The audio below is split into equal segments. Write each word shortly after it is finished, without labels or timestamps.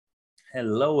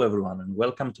Hello everyone and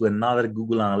welcome to another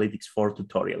Google Analytics 4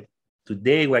 tutorial.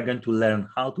 Today we're going to learn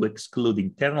how to exclude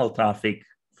internal traffic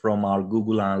from our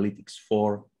Google Analytics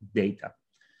 4 data.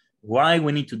 Why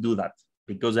we need to do that?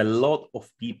 Because a lot of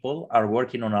people are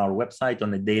working on our website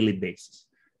on a daily basis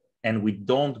and we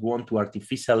don't want to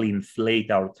artificially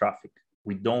inflate our traffic.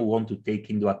 We don't want to take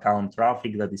into account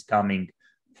traffic that is coming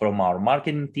from our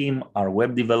marketing team, our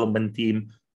web development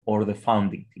team, or the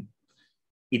founding team.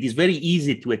 It is very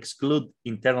easy to exclude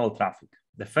internal traffic.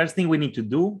 The first thing we need to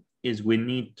do is we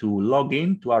need to log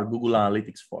in to our Google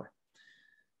Analytics 4.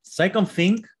 Second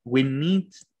thing, we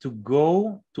need to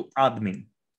go to admin.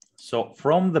 So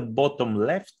from the bottom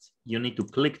left, you need to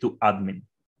click to admin.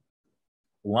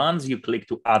 Once you click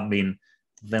to admin,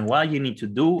 then what you need to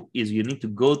do is you need to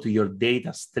go to your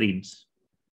data streams.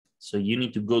 So you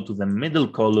need to go to the middle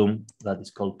column that is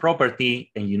called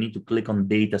property, and you need to click on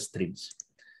data streams.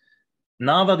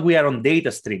 Now that we are on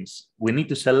data streams, we need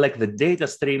to select the data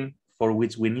stream for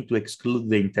which we need to exclude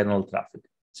the internal traffic.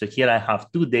 So here I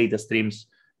have two data streams.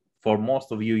 For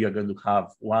most of you, you're going to have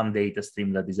one data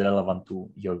stream that is relevant to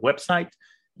your website.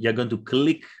 You're going to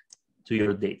click to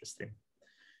your data stream.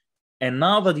 And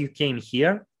now that you came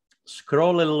here,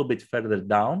 scroll a little bit further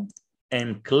down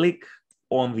and click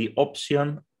on the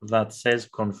option that says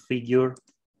configure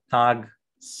tag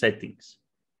settings.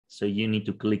 So you need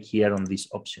to click here on this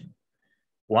option.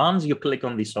 Once you click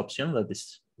on this option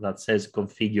that says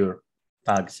configure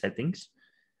tag settings,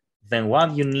 then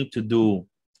what you need to do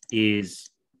is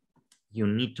you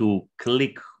need to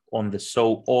click on the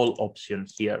show all option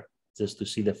here just to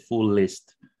see the full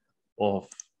list of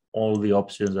all the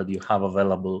options that you have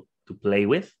available to play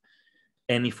with.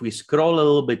 And if we scroll a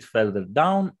little bit further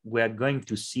down, we are going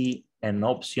to see an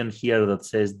option here that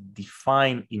says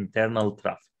define internal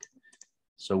traffic.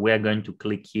 So we are going to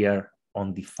click here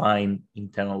on define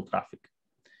internal traffic.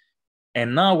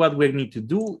 And now what we need to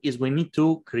do is we need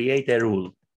to create a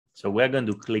rule. So we're going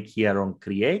to click here on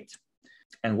create.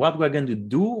 And what we're going to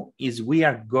do is we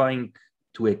are going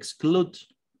to exclude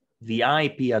the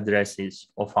IP addresses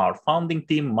of our founding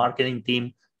team, marketing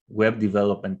team, web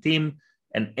development team,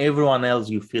 and everyone else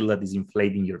you feel that is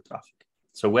inflating your traffic.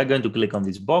 So we're going to click on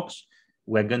this box.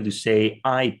 We're going to say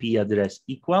IP address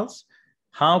equals.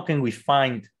 How can we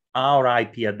find our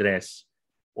IP address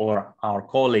or our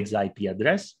colleague's IP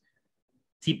address?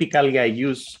 Typically, I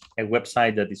use a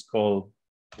website that is called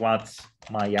What's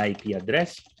My IP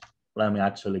Address? Let me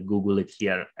actually Google it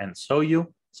here and show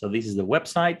you. So this is the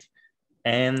website,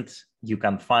 and you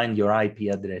can find your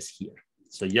IP address here.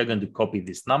 So you're going to copy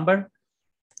this number,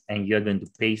 and you're going to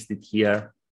paste it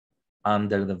here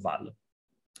under the value.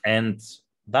 And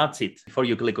that's it. Before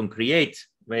you click on create,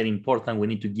 very important, we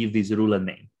need to give this rule a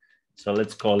name. So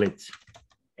let's call it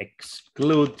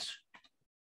exclude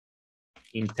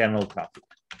internal traffic.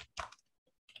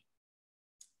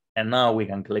 And now we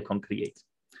can click on create.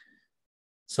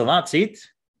 So that's it.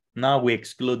 Now we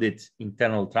excluded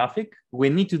internal traffic. We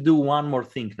need to do one more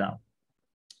thing now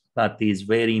that is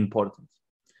very important.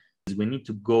 We need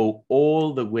to go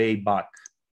all the way back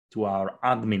to our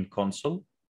admin console.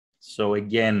 So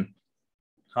again,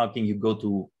 how can you go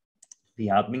to the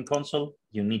admin console?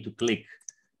 You need to click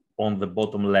on the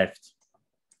bottom left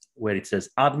where it says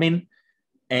admin.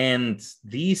 And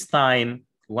this time,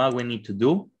 what we need to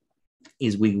do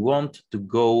is we want to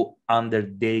go under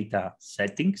data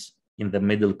settings in the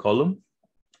middle column,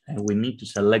 and we need to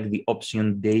select the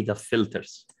option data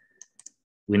filters.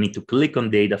 We need to click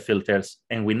on data filters,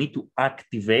 and we need to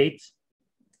activate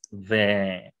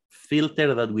the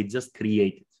filter that we just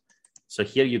created. So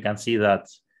here you can see that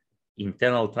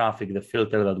internal traffic, the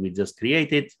filter that we just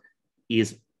created,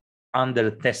 is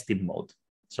under testing mode.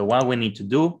 So what we need to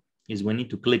do is we need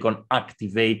to click on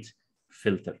activate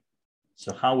filter.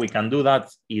 So how we can do that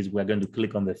is we're going to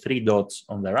click on the three dots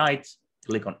on the right,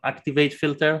 click on activate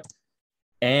filter,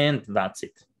 and that's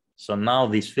it. So now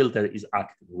this filter is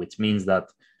active, which means that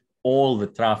all the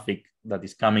traffic that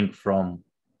is coming from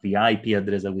the IP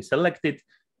address that we selected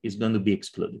is going to be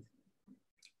excluded.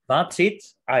 That's it.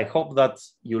 I hope that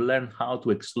you learn how to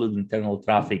exclude internal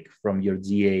traffic from your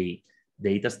GA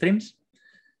data streams.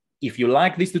 If you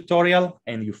like this tutorial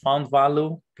and you found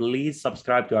value, please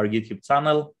subscribe to our YouTube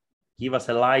channel. Give us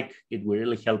a like. It will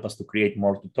really help us to create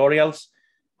more tutorials.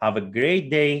 Have a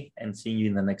great day and see you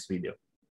in the next video.